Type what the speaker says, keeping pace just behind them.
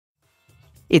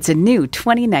It's a new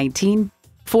 2019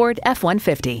 Ford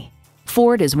F-150.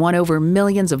 Ford has won over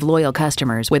millions of loyal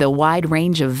customers with a wide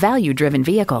range of value-driven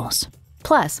vehicles.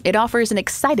 Plus, it offers an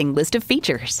exciting list of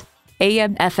features: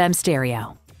 AM/FM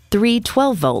stereo, 3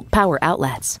 12-volt power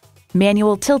outlets,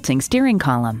 manual tilting steering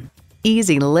column,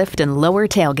 easy lift and lower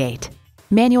tailgate,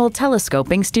 manual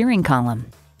telescoping steering column,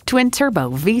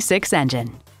 twin-turbo V6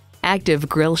 engine, active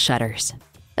grille shutters,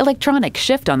 electronic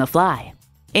shift on the fly,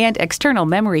 and external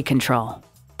memory control.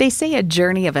 They say a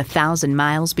journey of 1,000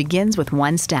 miles begins with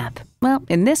one step. Well,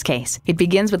 in this case, it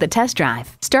begins with a test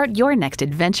drive. Start your next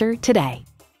adventure today.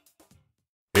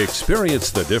 Experience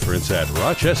the difference at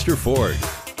Rochester Ford.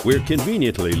 We're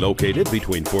conveniently located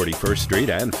between 41st Street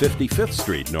and 55th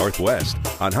Street Northwest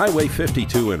on Highway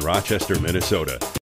 52 in Rochester, Minnesota.